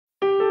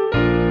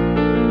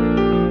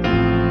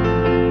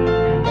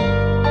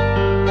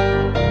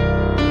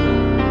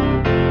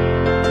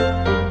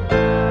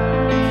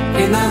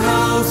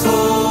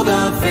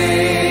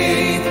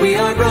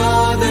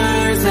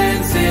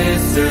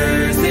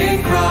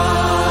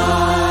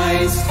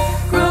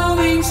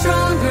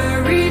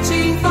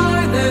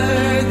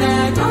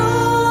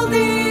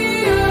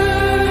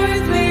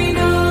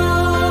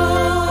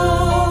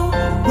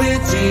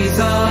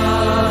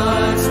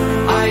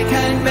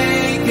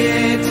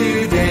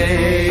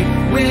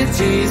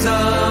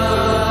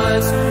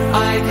Jesus,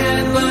 I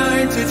can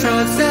learn to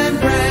trust and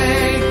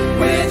pray.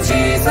 With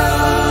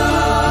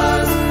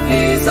Jesus,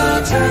 He's the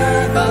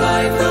truth, the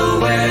life, the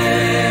way.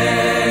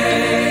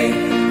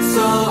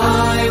 So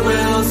I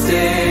will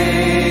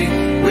stay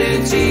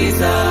with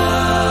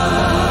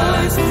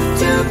Jesus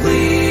to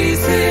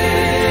please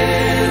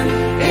Him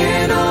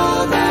in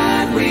all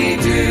that we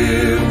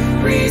do.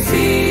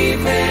 Receive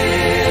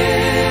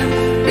Him,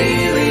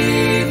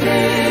 believe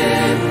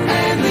Him,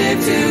 and live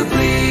to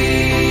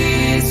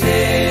please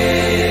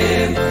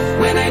Him.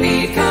 When I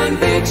need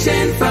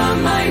conviction from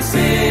my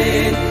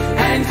sin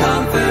and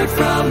comfort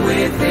from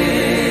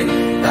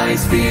within, Thy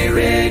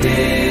Spirit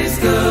is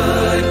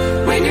good.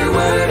 When Your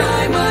word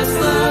I must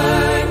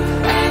learn,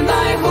 and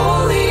Thy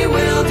holy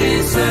will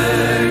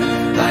discern,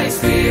 Thy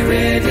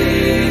Spirit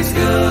is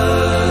good.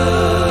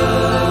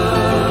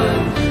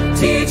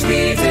 Teach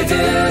me to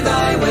do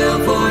Thy will,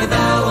 for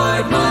Thou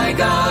art my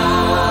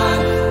God.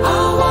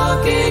 I'll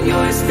walk in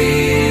Your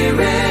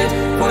Spirit,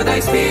 for Thy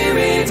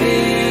Spirit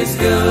is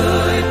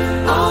good.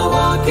 I'll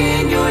walk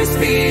in Your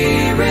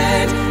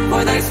Spirit,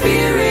 for Thy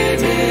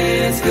Spirit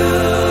is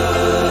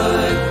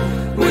good.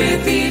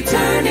 With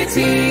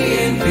eternity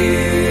in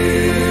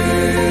view,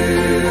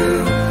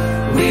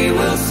 we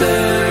will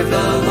serve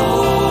the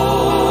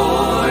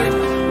Lord.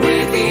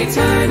 With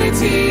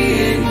eternity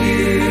in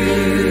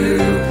view,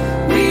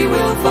 we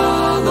will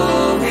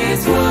follow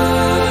His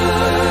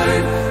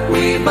word.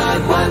 We've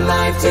but one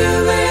life to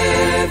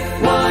live,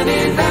 one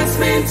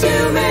investment to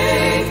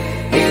make.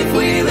 If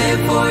we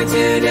live for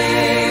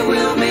today,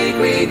 we'll make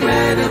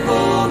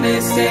regrettable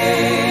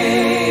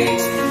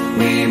mistakes.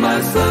 We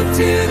must look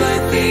to the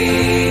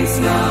things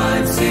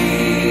not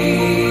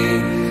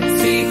seen.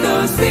 Seek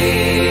those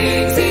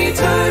things